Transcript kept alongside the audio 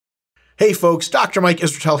Hey folks, Dr. Mike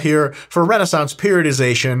Israetel here for Renaissance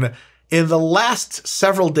Periodization. In the last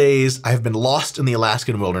several days, I've been lost in the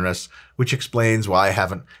Alaskan wilderness, which explains why I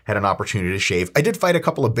haven't had an opportunity to shave. I did fight a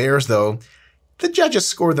couple of bears though. The judges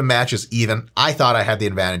scored the matches even. I thought I had the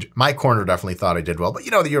advantage. My corner definitely thought I did well, but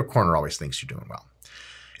you know, your corner always thinks you're doing well.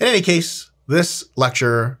 In any case, this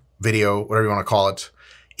lecture, video, whatever you want to call it,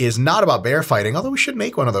 is not about bear fighting, although we should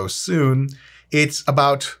make one of those soon. It's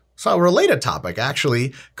about a related topic,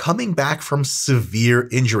 actually, coming back from severe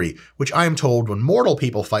injury, which I am told when mortal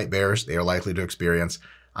people fight bears, they are likely to experience.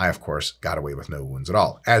 I, of course, got away with no wounds at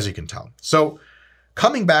all, as you can tell. So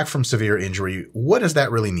coming back from severe injury, what does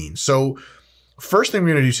that really mean? So first thing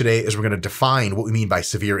we're going to do today is we're going to define what we mean by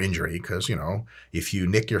severe injury, because, you know, if you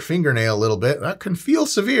nick your fingernail a little bit, that can feel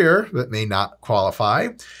severe, but may not qualify.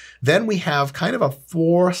 Then we have kind of a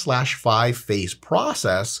 4/5 phase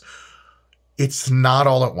process. It's not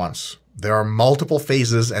all at once. There are multiple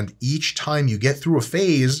phases, and each time you get through a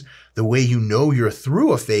phase, the way you know you're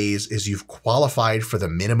through a phase is you've qualified for the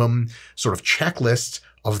minimum sort of checklist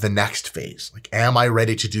of the next phase. Like, am I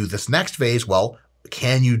ready to do this next phase? Well,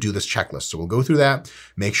 can you do this checklist? So we'll go through that,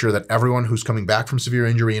 make sure that everyone who's coming back from severe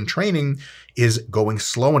injury and training is going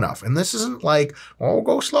slow enough. And this isn't like, oh,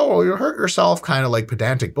 go slow or you'll hurt yourself, kind of like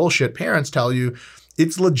pedantic bullshit parents tell you.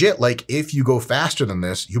 It's legit. Like, if you go faster than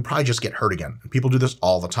this, you probably just get hurt again. People do this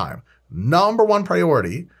all the time. Number one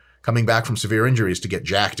priority coming back from severe injury is to get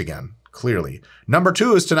jacked again, clearly. Number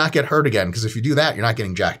two is to not get hurt again, because if you do that, you're not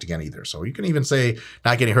getting jacked again either. So you can even say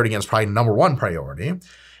not getting hurt again is probably number one priority.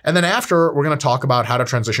 And then after, we're going to talk about how to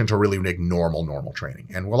transition to really make normal training.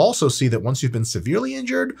 And we'll also see that once you've been severely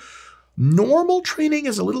injured, normal training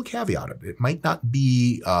is a little caveated. It might not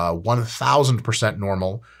be 1000%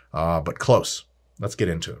 normal, but close. Let's get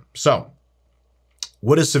into it. So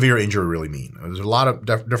what does severe injury really mean? There's a lot of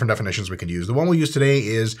different definitions we can use. The one we'll use today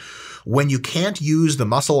is when you can't use the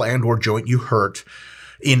muscle and or joint you hurt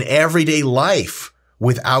in everyday life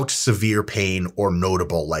without severe pain or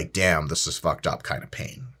notable, like, damn, this is fucked up kind of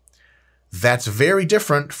pain. That's very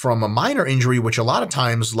different from a minor injury, which a lot of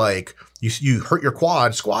times, like, you hurt your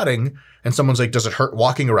quad squatting and someone's like, does it hurt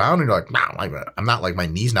walking around? And you're like, no, I'm not, like, my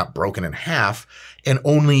knee's not broken in half. And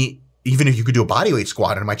even if you could do a bodyweight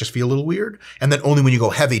squat, it might just feel a little weird. And then only when you go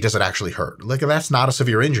heavy does it actually hurt. Like, that's not a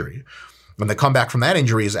severe injury. When the comeback from that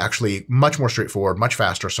injury is actually much more straightforward, much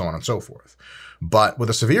faster, so on and so forth. But with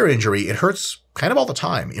a severe injury, it hurts kind of all the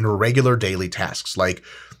time in regular daily tasks. Like,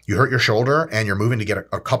 you hurt your shoulder and you're moving to get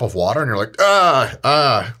a cup of water and you're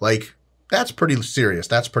like, like, that's pretty serious.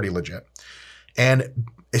 That's pretty legit. And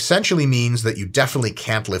essentially means that you definitely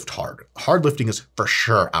can't lift hard. Hard lifting is for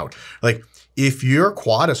sure out. Like, if your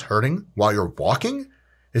quad is hurting while you're walking,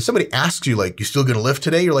 if somebody asks you, like, you still gonna lift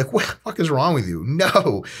today? You're like, what the fuck is wrong with you?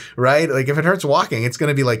 No, right? Like, if it hurts walking, it's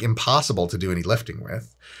gonna be like impossible to do any lifting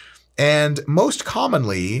with. And most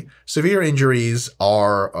commonly, severe injuries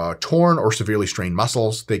are torn or severely strained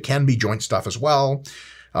muscles. They can be joint stuff as well.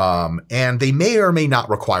 And they may or may not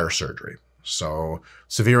require surgery. So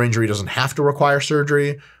severe injury doesn't have to require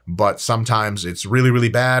surgery, but sometimes it's really, really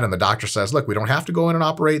bad. And the doctor says, look, we don't have to go in and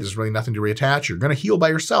operate. There's really nothing to reattach. You're going to heal by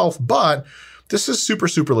yourself, but this is super,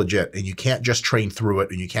 super legit. And you can't just train through it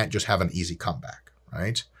and you can't just have an easy comeback,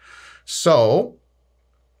 right? So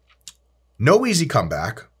no easy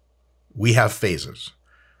comeback. We have phases,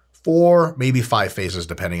 4, maybe 5 phases,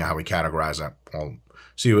 depending on how we categorize it. I'll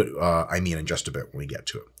see what I mean in just a bit when we get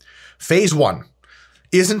to it. Phase 1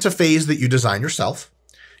 isn't a phase that you design yourself.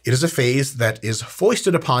 It is a phase that is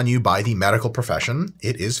foisted upon you by the medical profession.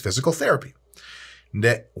 It is physical therapy.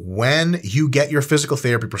 That when you get your physical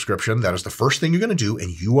therapy prescription, that is the first thing you're going to do, and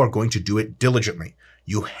you are going to do it diligently.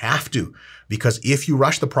 You have to, because if you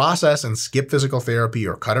rush the process and skip physical therapy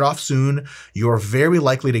or cut it off soon, you are very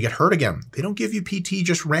likely to get hurt again. They don't give you PT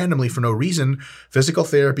just randomly for no reason. Physical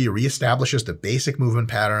therapy reestablishes the basic movement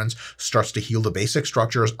patterns, starts to heal the basic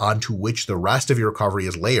structures onto which the rest of your recovery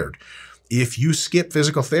is layered. If you skip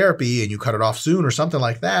physical therapy and you cut it off soon or something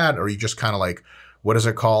like that, or you just kind of like, what is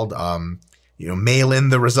it called? Mail in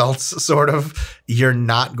the results, sort of, you're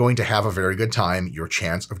not going to have a very good time. Your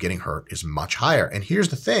chance of getting hurt is much higher. And here's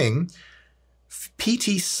the thing,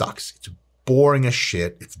 PT sucks. It's boring as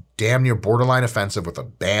shit. It's damn near borderline offensive with the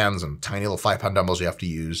bands and tiny little 5-pound dumbbells you have to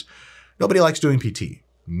use. Nobody likes doing PT.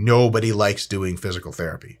 Nobody likes doing physical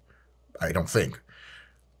therapy, I don't think.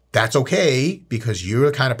 That's okay, because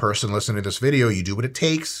you're the kind of person listening to this video, you do what it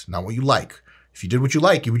takes, not what you like. If you did what you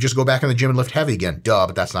like, you would just go back in the gym and lift heavy again. Duh,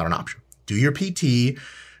 but that's not an option. Do your PT,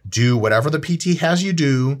 do whatever the PT has you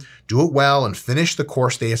do it well, and finish the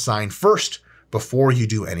course they assign first before you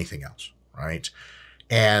do anything else, right?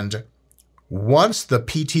 And Once the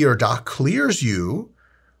PT or doc clears you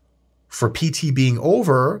for PT being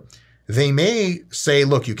over, they may say,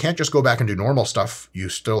 look, you can't just go back and do normal stuff. You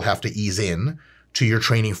still have to ease in to your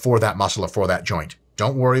training for that muscle or for that joint.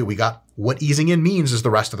 Don't worry, we got what easing in means is the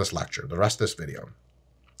rest of this lecture, the rest of this video.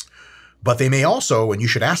 But they may also, and you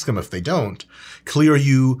should ask them if they don't, clear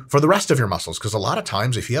you for the rest of your muscles. Because a lot of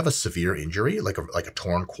times, if you have a severe injury, like a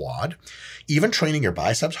torn quad, even training your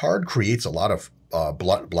biceps hard creates a lot of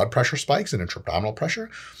blood pressure spikes and intra-abdominal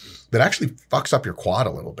pressure that actually fucks up your quad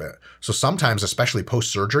a little bit. So sometimes, especially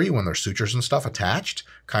post-surgery, when there's sutures and stuff attached,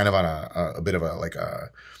 kind of on a bit of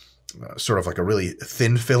a sort of like a really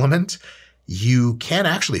thin filament, you can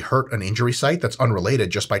actually hurt an injury site that's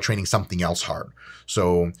unrelated just by training something else hard.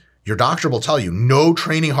 So your doctor will tell you no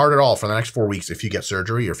training hard at all for the next 4 weeks if you get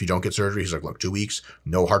surgery, or if you don't get surgery, he's like, look, 2 weeks,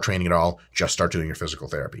 no hard training at all, just start doing your physical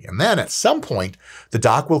therapy. And then at some point, the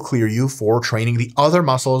doc will clear you for training the other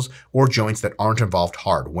muscles or joints that aren't involved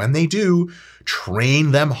hard. When they do,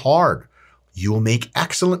 train them hard. You will make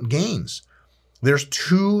excellent gains. There's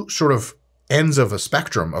two sort of ends of a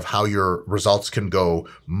spectrum of how your results can go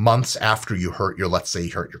months after you hurt your, let's say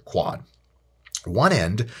you hurt your quad. One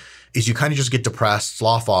end is you kind of just get depressed,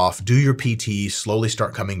 slough off, do your PT, slowly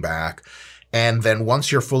start coming back. And then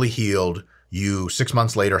once you're fully healed, you 6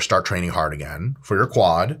 months later start training hard again for your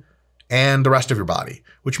quad and the rest of your body,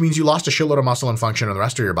 which means you lost a shitload of muscle and function in the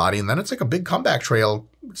rest of your body. And then it's like a big comeback trail.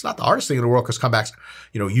 It's not the hardest thing in the world because comebacks,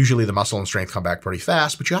 usually the muscle and strength come back pretty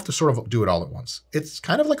fast, but you have to sort of do it all at once. It's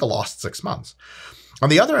kind of like a lost 6 months. On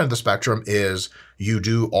the other end of the spectrum is you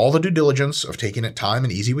do all the due diligence of taking it time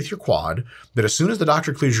and easy with your quad, but as soon as the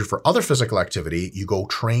doctor clears you for other physical activity, you go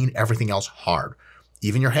train everything else hard.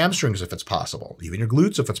 Even your hamstrings if it's possible, even your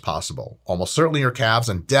glutes if it's possible, almost certainly your calves,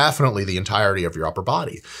 and definitely the entirety of your upper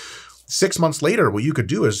body. 6 months later, what you could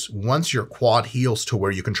do is once your quad heals to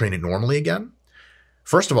where you can train it normally again,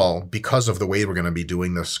 first of all, because of the way we're going to be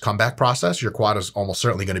doing this comeback process, your quad is almost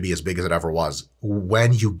certainly going to be as big as it ever was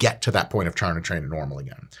when you get to that point of trying to train it normal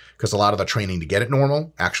again. Because a lot of the training to get it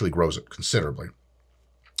normal actually grows it considerably.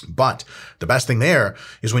 But the best thing there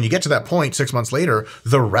is when you get to that point 6 months later,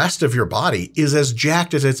 the rest of your body is as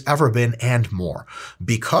jacked as it's ever been and more.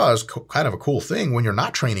 Because kind of a cool thing, when you're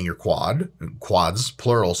not training your quads,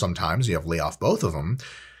 plural sometimes, you have lay off both of them,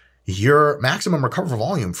 your maximum recoverable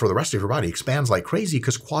volume for the rest of your body expands like crazy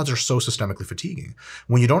because quads are so systemically fatiguing.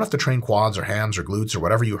 When you don't have to train quads or hams or glutes or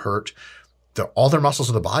whatever you hurt, all their muscles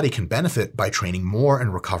of the body can benefit by training more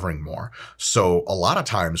and recovering more. So a lot of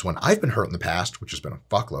times when I've been hurt in the past, which has been a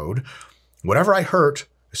fuckload, whatever I hurt,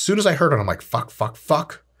 as soon as I hurt it, I'm like,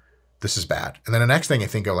 fuck, this is bad. And then the next thing I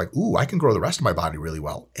think of like, ooh, I can grow the rest of my body really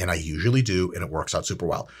well. And I usually do, and it works out super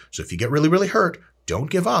well. So if you get really, really hurt,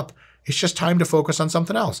 don't give up. It's just time to focus on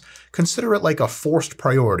something else. Consider it like a forced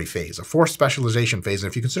priority phase, a forced specialization phase. And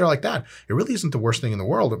if you consider it like that, it really isn't the worst thing in the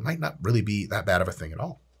world. It might not really be that bad of a thing at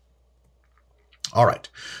all. All right.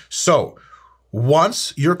 So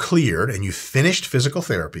once you're cleared and you've finished physical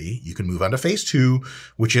therapy, you can move on to phase 2,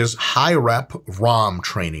 which is high rep ROM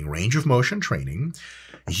training, range of motion training.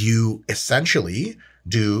 You essentially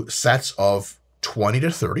do sets of 20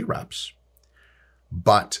 to 30 reps.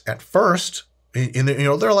 But at first,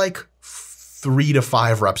 they're like 3 to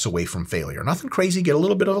 5 reps away from failure. Nothing crazy. Get a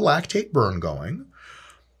little bit of a lactate burn going.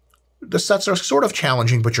 The sets are sort of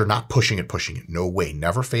challenging, but you're not pushing it. No way.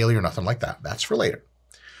 Never failure, nothing like that. That's for later.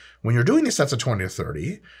 When you're doing these sets of 20 to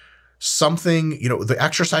 30, the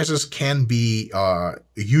exercises can be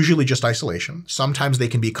usually just isolation. Sometimes they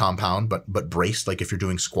can be compound, but braced. Like if you're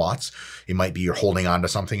doing squats, it might be you're holding on to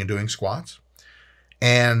something and doing squats.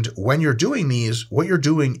 And when you're doing these, what you're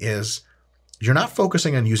doing is you're not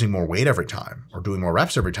focusing on using more weight every time or doing more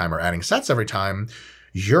reps every time or adding sets every time.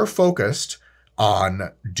 You're focused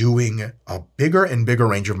on doing a bigger and bigger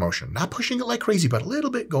range of motion, not pushing it like crazy, but a little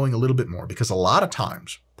bit going a little bit more, because a lot of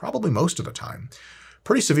times, probably most of the time,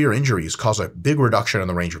 pretty severe injuries cause a big reduction in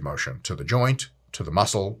the range of motion to the joint, to the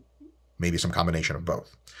muscle, maybe some combination of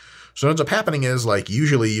both. So what ends up happening is like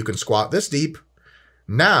usually you can squat this deep.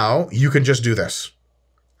 Now you can just do this.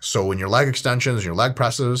 So in your leg extensions, your leg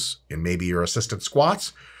presses, and maybe your assisted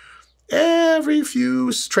squats, every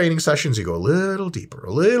few training sessions, you go a little deeper,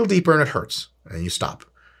 and it hurts. And you stop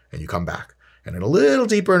and you come back. And then a little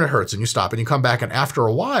deeper and it hurts and you stop and you come back. And after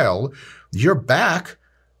a while, you're back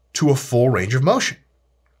to a full range of motion.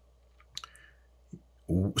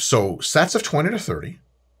 So sets of 20 to 30,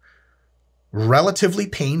 relatively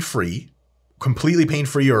pain-free, completely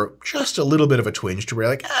pain-free, or just a little bit of a twinge to where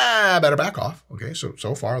you're like, better back off. Okay,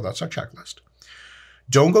 so far that's our checklist.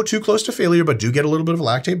 Don't go too close to failure, but do get a little bit of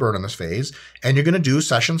lactate burn in this phase. And you're going to do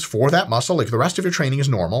sessions for that muscle. Like the rest of your training is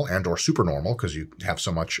normal and or super normal because you have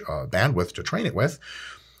so much bandwidth to train it with.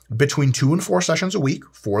 Between 2 and 4 sessions a week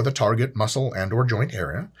for the target muscle and or joint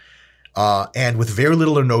area. And with very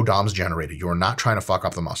little or no DOMs generated. You're not trying to fuck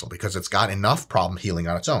up the muscle because it's got enough problem healing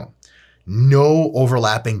on its own. No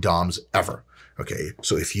overlapping DOMs ever. Okay,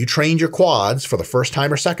 so if you trained your quads for the first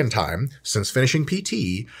time or second time since finishing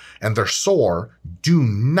PT and they're sore, do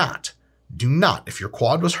not, if your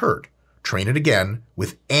quad was hurt, train it again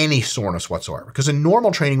with any soreness whatsoever. Because in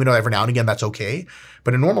normal training, we know every now and again that's okay.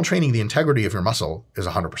 But in normal training, the integrity of your muscle is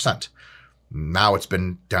 100%. Now it's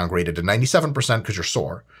been downgraded to 97% because you're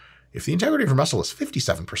sore. If the integrity of your muscle is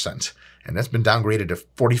 57% and that's been downgraded to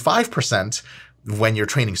 45% when you're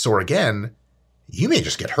training sore again, you may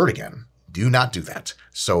just get hurt again. Do not do that.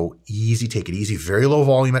 So easy, take it easy, very low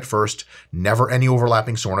volume at first, never any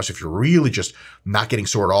overlapping soreness. If you're really just not getting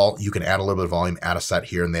sore at all, you can add a little bit of volume, add a set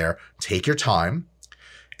here and there, take your time,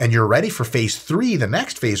 and you're ready for phase 3, the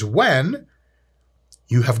next phase, when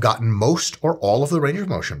you have gotten most or all of the range of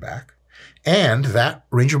motion back, and that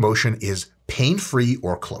range of motion is pain-free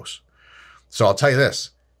or close. So I'll tell you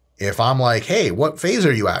this, if I'm like, hey, what phase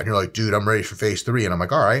are you at? And you're like, dude, I'm ready for phase 3. And I'm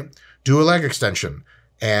like, all right, do a leg extension.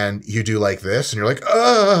 And you do like this, and you're like,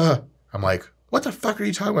 I'm like, what the fuck are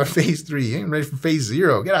you talking about phase 3? You ain't ready for phase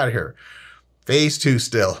 0. Get out of here. Phase 2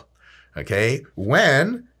 still, okay?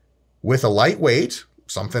 When, with a light weight,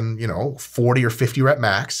 something, 40 or 50 rep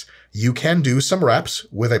max, you can do some reps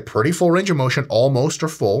with a pretty full range of motion, almost or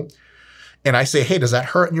full. And I say, hey, does that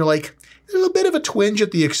hurt? And you're like, there's a bit of a twinge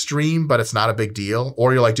at the extreme, but it's not a big deal.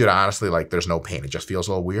 Or you're like, dude, honestly, like there's no pain. It just feels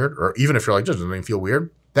a little weird. Or even if you're like, doesn't even feel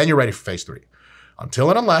weird, then you're ready for phase 3.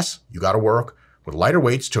 Until and unless you got to work with lighter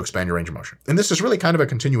weights to expand your range of motion. And this is really kind of a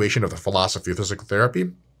continuation of the philosophy of physical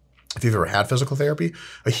therapy. If you've ever had physical therapy,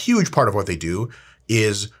 a huge part of what they do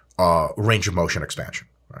is range of motion expansion,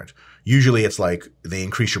 right? Usually it's like they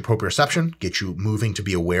increase your proprioception, get you moving to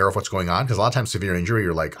be aware of what's going on. Because a lot of times severe injury,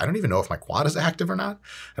 you're like, I don't even know if my quad is active or not.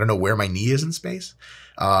 I don't know where my knee is in space.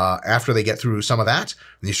 After they get through some of that,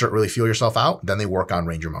 and you start really feel yourself out, then they work on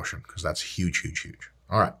range of motion because that's huge, huge, huge.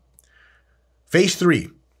 All right. Phase 3.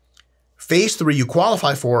 Phase 3 you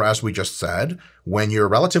qualify for, as we just said, when you're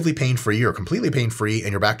relatively pain-free or completely pain-free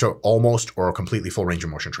and you're back to almost or completely full range of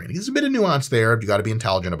motion training. There's a bit of nuance there. You got to be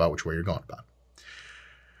intelligent about which way you're going about.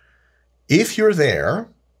 If you're there,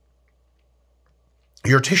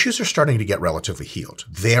 your tissues are starting to get relatively healed.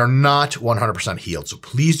 They are not 100% healed, so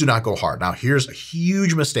please do not go hard. Now, here's a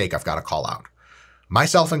huge mistake I've got to call out.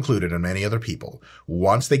 Myself included and many other people,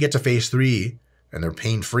 once they get to phase 3, and they're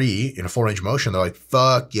pain-free in a full range of motion, they're like,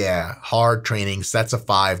 fuck yeah, hard training, sets of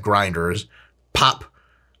 5, grinders, pop,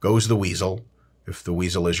 goes the weasel, if the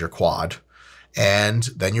weasel is your quad, and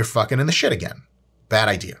then you're fucking in the shit again. Bad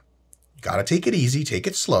idea. You gotta take it easy, take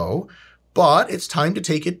it slow, but it's time to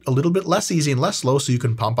take it a little bit less easy and less slow so you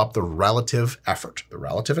can pump up the relative effort, the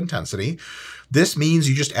relative intensity. This means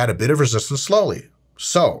you just add a bit of resistance slowly.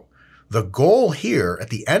 So, the goal here at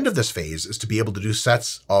the end of this phase is to be able to do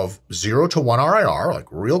sets of 0 to 1 RIR, like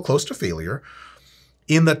real close to failure,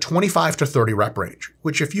 in the 25 to 30 rep range,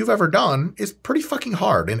 which if you've ever done is pretty fucking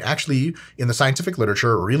hard and actually in the scientific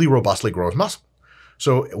literature really robustly grows muscle.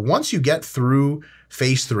 So once you get through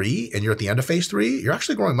phase 3 and you're at the end of phase 3, you're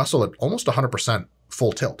actually growing muscle at almost 100%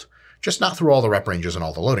 full tilt, just not through all the rep ranges and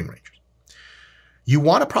all the loading ranges. You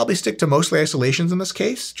want to probably stick to mostly isolations in this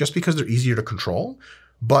case, just because they're easier to control.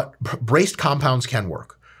 But braced compounds can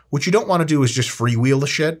work. What you don't want to do is just freewheel the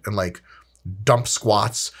shit and like dump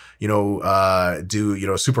squats,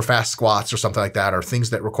 do super fast squats or something like that, or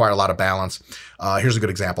things that require a lot of balance. Here's a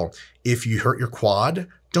good example. If you hurt your quad,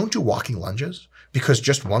 don't do walking lunges because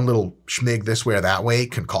just one little schmig this way or that way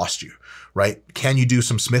can cost you, right? Can you do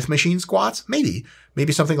some Smith machine squats? Maybe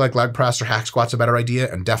something like leg press or hack squat's a better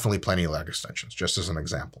idea, and definitely plenty of leg extensions, just as an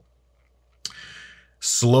example.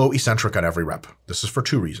 Slow eccentric on every rep. This is for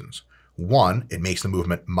 2 reasons. 1, it makes the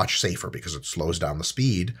movement much safer because it slows down the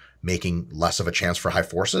speed, making less of a chance for high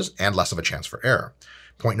forces and less of a chance for error.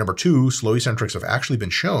 Point number 2, slow eccentrics have actually been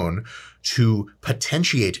shown to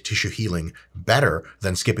potentiate tissue healing better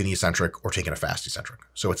than skipping the eccentric or taking a fast eccentric.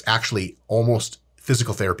 So it's actually almost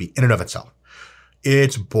physical therapy in and of itself.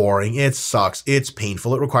 It's boring, it sucks, it's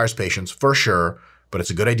painful, it requires patience for sure, but it's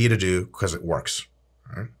a good idea to do because it works.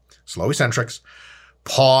 All right? Slow eccentrics.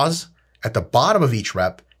 Pause at the bottom of each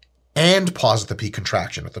rep and pause at the peak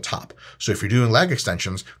contraction at the top. So if you're doing leg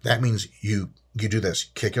extensions, that means you do this.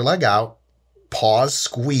 Kick your leg out, pause,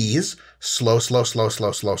 squeeze, slow,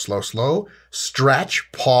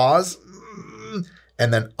 stretch, pause,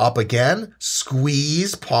 and then up again,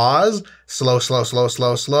 squeeze, pause, slow, slow, slow,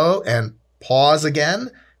 slow, slow, and pause again,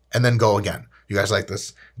 and then go again. You guys like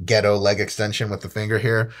this ghetto leg extension with the finger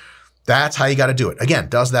here? That's how you got to do it. Again,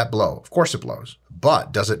 does that blow? Of course it blows.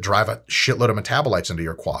 But does it drive a shitload of metabolites into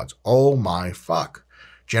your quads? Oh my fuck.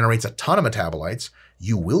 Generates a ton of metabolites.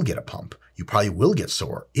 You will get a pump. You probably will get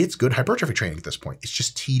sore. It's good hypertrophy training at this point. It's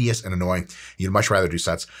just tedious and annoying. You'd much rather do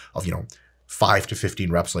sets of, 5 to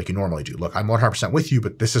 15 reps like you normally do. Look, I'm 100% with you,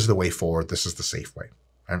 but this is the way forward. This is the safe way.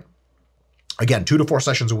 Right? Again, 2 to 4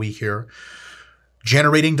 sessions a week here.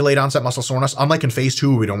 Generating delayed onset muscle soreness. Unlike in phase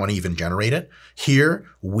 2, we don't want to even generate it. Here,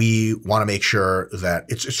 we want to make sure that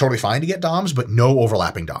it's totally fine to get DOMs, but no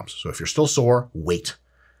overlapping DOMs. So if you're still sore, wait,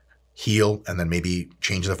 heal, and then maybe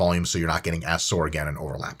change the volume so you're not getting as sore again and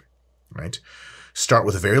overlapping, right? Start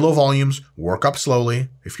with very low volumes, work up slowly.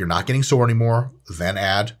 If you're not getting sore anymore, then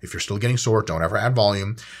add. If you're still getting sore, don't ever add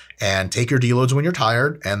volume. And take your deloads when you're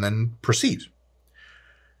tired and then proceed.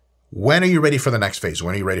 When are you ready for the next phase?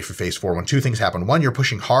 When are you ready for phase 4? When 2 things happen. 1, you're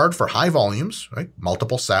pushing hard for high volumes, right?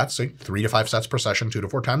 Multiple sets, like 3 to 5 sets per session, 2 to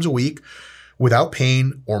 4 times a week, without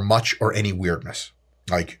pain or much or any weirdness.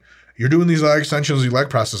 Like, you're doing these leg extensions, these leg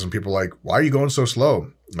presses, and people are like, why are you going so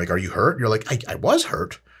slow? Like, are you hurt? You're like, I was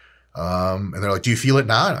hurt. And they're like, do you feel it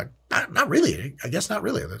now? And I'm like, not really. I guess not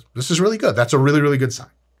really. This is really good. That's a really, really good sign.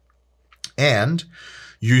 And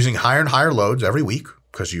you're using higher and higher loads every week,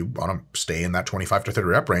 because you want to stay in that 25 to 30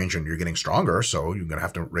 rep range and you're getting stronger. So you're going to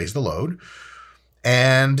have to raise the load,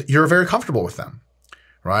 and you're very comfortable with them,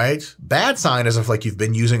 right? Bad sign is if like you've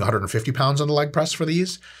been using 150 pounds on the leg press for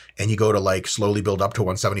these and you go to like slowly build up to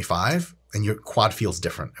 175 and your quad feels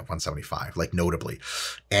different at 175, like notably.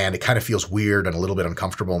 And it kind of feels weird and a little bit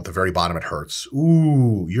uncomfortable. At the very bottom, it hurts.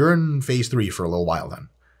 Ooh, you're in phase 3 for a little while then.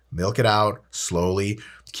 Milk it out slowly.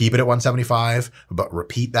 Keep it at 175, but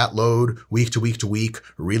repeat that load week to week to week.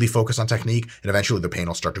 Really focus on technique, and eventually the pain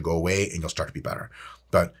will start to go away and you'll start to be better.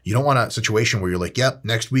 But you don't want a situation where you're like, yep,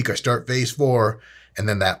 next week I start phase 4, and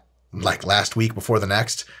then that like last week before the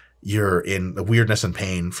next, you're in the weirdness and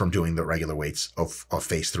pain from doing the regular weights of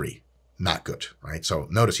phase 3. Not good, right? So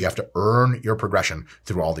notice you have to earn your progression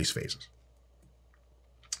through all these phases.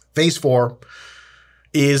 Phase 4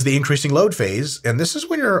 is the increasing load phase, and this is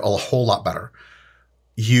when you're a whole lot better.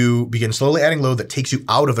 You begin slowly adding load that takes you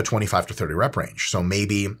out of a 25 to 30 rep range. So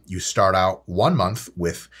maybe you start out 1 month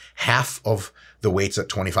with half of the weights at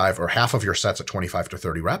 25 or half of your sets at 25 to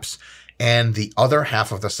 30 reps and the other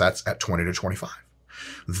half of the sets at 20 to 25.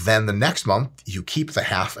 Then the next month you keep the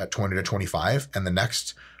half at 20 to 25 and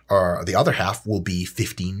the other half will be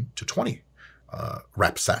 15 to 20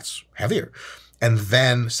 rep sets, heavier. And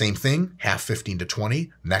then same thing, half 15 to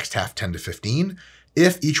 20, next half 10 to 15.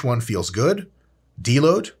 If each one feels good,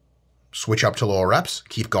 deload, switch up to lower reps,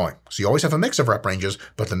 keep going. So you always have a mix of rep ranges,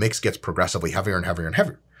 but the mix gets progressively heavier and heavier and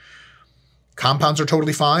heavier. Compounds are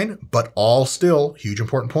totally fine, but all still, huge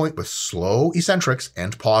important point, with slow eccentrics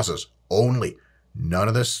and pauses only. None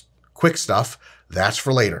of this quick stuff. That's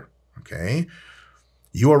for later, okay?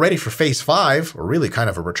 You are ready for phase 5, or really kind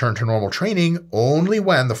of a return to normal training, only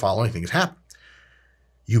when the following things happen.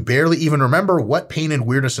 You barely even remember what pain and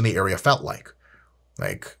weirdness in the area felt like.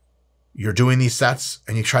 Like, you're doing these sets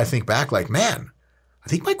and you try to think back like, man, I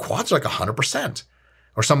think my quads are like 100%.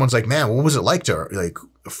 Or someone's like, man, what was it like to like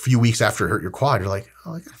a few weeks after it hurt your quad? You're like,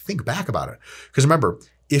 oh, I gotta think back about it. Because remember,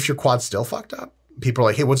 if your quad's still fucked up, people are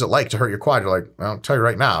like, hey, what's it like to hurt your quad? You're like, well, I'll tell you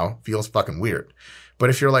right now, feels fucking weird. But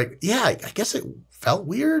if you're like, yeah, I guess it felt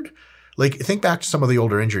weird. Like, think back to some of the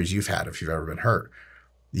older injuries you've had if you've ever been hurt.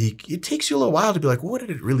 It takes you a little while to be like, what did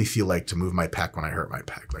it really feel like to move my pec when I hurt my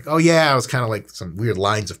pec? Like, oh yeah, it was kind of like some weird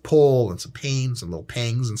lines of pull and some pains and little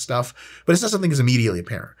pangs and stuff, but it's not something that's immediately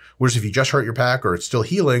apparent. Whereas if you just hurt your pec or it's still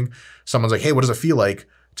healing, someone's like, hey, what does it feel like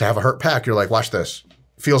to have a hurt pec? You're like, watch this.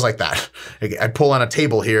 It feels like that. I pull on a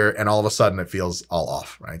table here and all of a sudden it feels all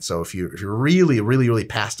off, right? So if you're really, really, really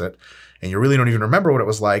past it and you really don't even remember what it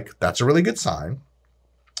was like, that's a really good sign.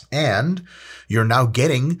 And you're now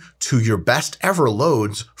getting to your best ever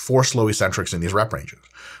loads for slow eccentrics in these rep ranges.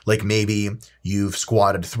 Like maybe you've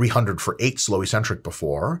squatted 300 for 8 slow eccentric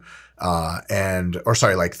before,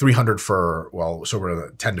 like 300 for, well, so we're in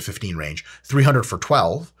the 10 to 15 range, 300 for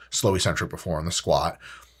 12 slow eccentric before on the squat.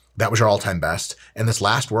 That was your all-time best. And this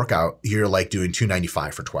last workout, you're like doing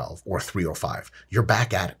 295 for 12 or 305. You're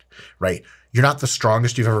back at it, right? You're not the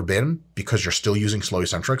strongest you've ever been because you're still using slow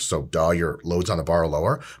eccentrics. So your loads on the bar are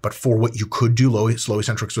lower. But for what you could do slow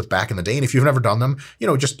eccentrics with back in the day, and if you've never done them,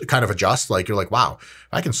 just kind of adjust. Like you're like, wow, if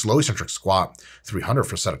I can slow eccentric squat 300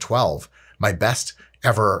 for a set of 12, my best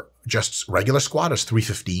ever just regular squat is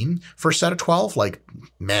 315 for a set of 12. Like,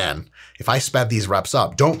 man, if I sped these reps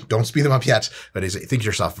up, don't speed them up yet, but think to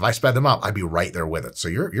yourself, if I sped them up, I'd be right there with it. So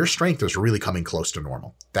your strength is really coming close to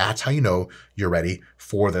normal. That's how you know you're ready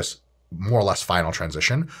for this more or less final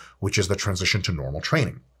transition, which is the transition to normal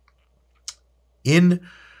training. In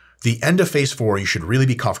the end of phase 4, you should really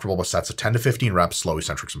be comfortable with sets of 10 to 15 reps, slow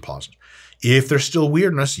eccentrics and pauses. If there's still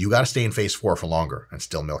weirdness, you got to stay in phase 4 for longer and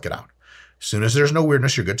still milk it out. As soon as there's no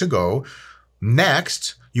weirdness, you're good to go.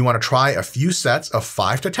 Next, you want to try a few sets of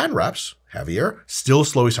 5 to 10 reps, heavier, still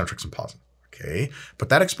slow eccentrics and pauses. Okay, but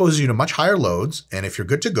that exposes you to much higher loads. And if you're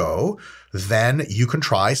good to go, then you can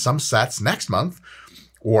try some sets next month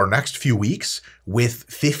or next few weeks with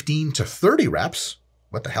 15 to 30 reps.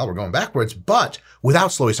 What the hell, we're going backwards, but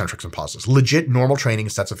without slow eccentrics and pauses. Legit normal training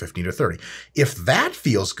sets of 15 to 30. If that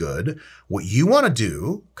feels good, what you want to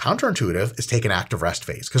do, counterintuitive, is take an active rest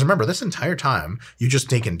phase. Because remember, this entire time you just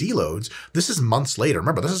taken deloads. This is months later.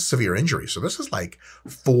 Remember, this is severe injury. So this is like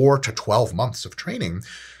 4 to 12 months of training.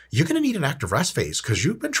 You're going to need an active rest phase because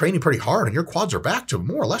you've been training pretty hard and your quads are back to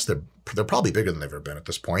more or less, they're probably bigger than they've ever been at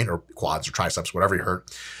this point, or quads or triceps, whatever you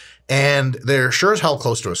hurt. And they're sure as hell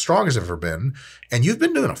close to as strong as they've ever been. And you've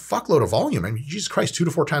been doing a fuckload of volume. I mean, Jesus Christ, 2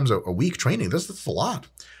 to 4 times a week training. That's a lot.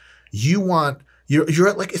 You're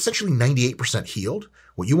at like essentially 98% healed.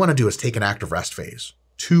 What you want to do is take an active rest phase.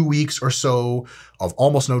 2 weeks or so of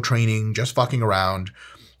almost no training, just fucking around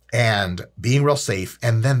and being real safe.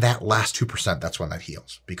 And then that last 2%, that's when that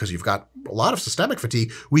heals because you've got a lot of systemic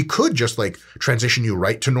fatigue. We could just like transition you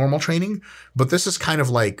right to normal training, but this is kind of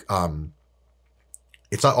like,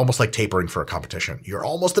 it's almost like tapering for a competition. You're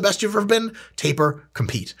almost the best you've ever been. Taper,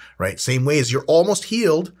 compete, right? Same way as you're almost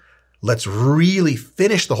healed. Let's really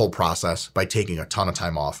finish the whole process by taking a ton of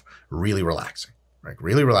time off, really relaxing, right?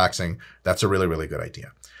 Really relaxing. That's a really, really good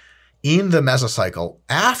idea. In the mesocycle,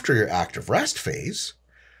 after your active rest phase,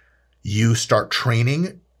 you start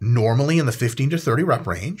training normally in the 15 to 30 rep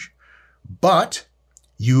range, but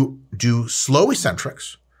you do slow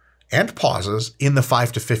eccentrics and pauses in the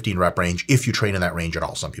 5 to 15 rep range if you train in that range at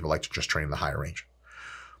all. Some people like to just train in the higher range.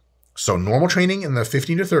 So normal training in the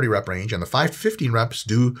 15 to 30 rep range and the 5 to 15 reps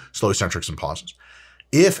do slow eccentrics and pauses.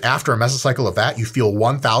 If after a mesocycle of that, you feel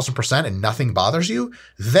 1000% and nothing bothers you,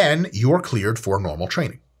 then you're cleared for normal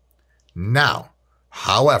training. Now,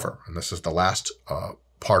 however, and this is the last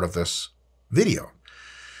part of this video,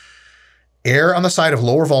 err on the side of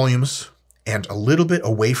lower volumes and a little bit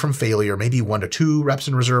away from failure, maybe 1 to 2 reps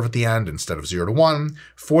in reserve at the end instead of 0 to 1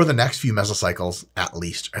 for the next few mesocycles, at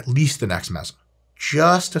least the next meso,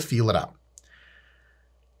 just to feel it out.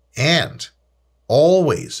 And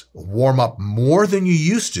always warm up more than you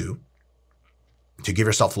used to give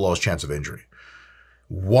yourself the lowest chance of injury.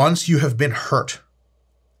 Once you have been hurt,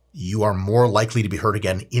 you are more likely to be hurt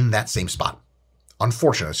again in that same spot.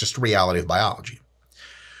 Unfortunately, it's just a reality of biology.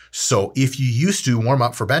 So if you used to warm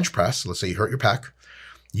up for bench press, let's say you hurt your pec,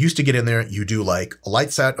 you used to get in there, you do like a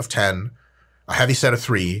light set of 10, a heavy set of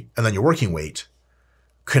 3, and then your working weight.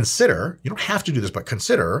 Consider, you don't have to do this, but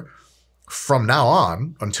consider from now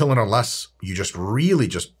on, until and unless you just really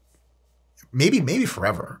just, maybe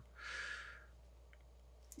forever,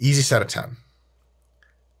 easy set of 10,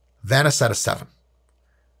 then a set of 7,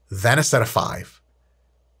 then a set of 5,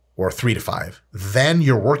 or 3 to 5, then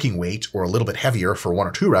your working weight or a little bit heavier for 1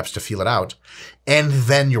 or 2 reps to feel it out, and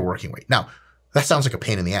then your working weight. Now, that sounds like a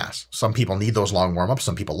pain in the ass. Some people need those long warm-ups.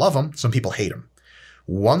 Some people love them. Some people hate them.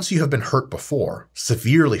 Once you have been hurt before,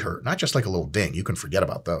 severely hurt, not just like a little ding, you can forget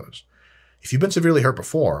about those. If you've been severely hurt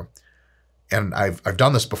before, and I've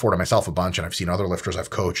done this before to myself a bunch, and I've seen other lifters I've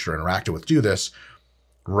coached or interacted with do this,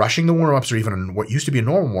 rushing the warm-ups or even what used to be a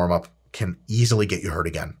normal warm-up can easily get you hurt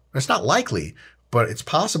again. It's not likely, but it's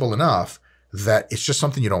possible enough that it's just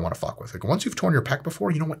something you don't want to fuck with. Like once you've torn your pec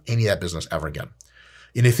before, you don't want any of that business ever again.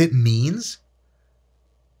 And if it means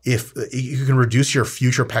if you can reduce your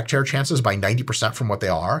future pec tear chances by 90% from what they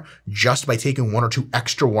are just by taking 1 or 2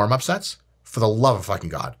 extra warm-up sets, for the love of fucking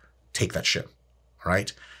God, take that shit. All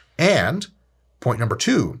right. And point number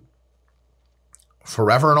 2,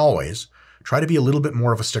 forever and always, try to be a little bit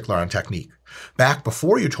more of a stickler on technique. Back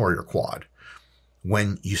before you tore your quad,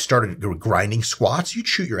 when you started grinding squats, you'd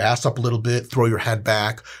shoot your ass up a little bit, throw your head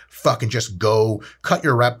back, fucking just go, cut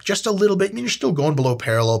your rep just a little bit. I mean, you're still going below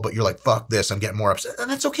parallel, but you're like, fuck this, I'm getting more reps.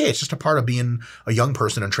 And that's okay. It's just a part of being a young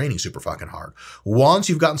person and training super fucking hard. Once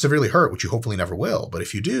you've gotten severely hurt, which you hopefully never will, but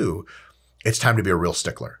if you do, it's time to be a real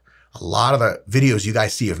stickler. A lot of the videos you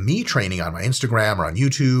guys see of me training on my Instagram or on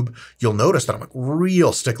YouTube, you'll notice that I'm a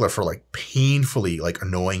real stickler for like painfully like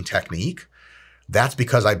annoying technique. That's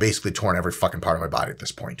because I basically torn every fucking part of my body at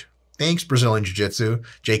this point. Thanks, Brazilian Jiu-Jitsu.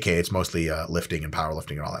 JK, it's mostly lifting and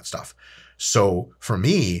powerlifting and all that stuff. So for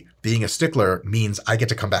me, being a stickler means I get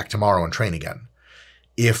to come back tomorrow and train again.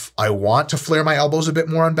 If I want to flare my elbows a bit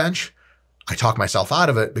more on bench, I talk myself out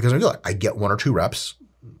of it because I get 1 or 2 reps,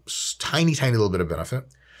 tiny little bit of benefit.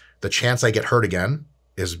 The chance I get hurt again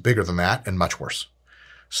is bigger than that and much worse.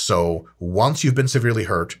 So once you've been severely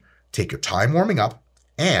hurt, take your time warming up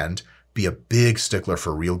and be a big stickler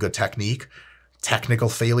for real good technique. Technical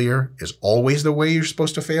failure is always the way you're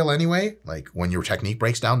supposed to fail anyway. Like when your technique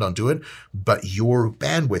breaks down, don't do it. But your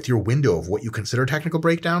bandwidth, your window of what you consider technical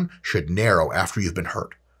breakdown should narrow after you've been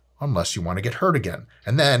hurt, unless you want to get hurt again.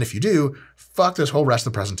 And then if you do, fuck this whole rest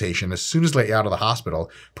of the presentation. As soon as they let you out of the hospital,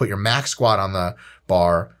 put your max squat on the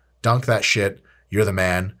bar, dunk that shit. You're the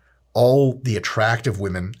man. All the attractive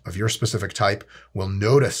women of your specific type will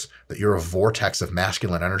notice that you're a vortex of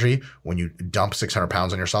masculine energy. When you dump 600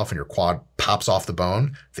 pounds on yourself and your quad pops off the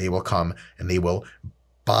bone, they will come and they will,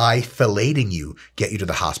 by filleting you, get you to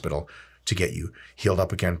the hospital to get you healed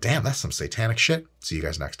up again. Damn, that's some satanic shit. See you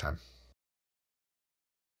guys next time.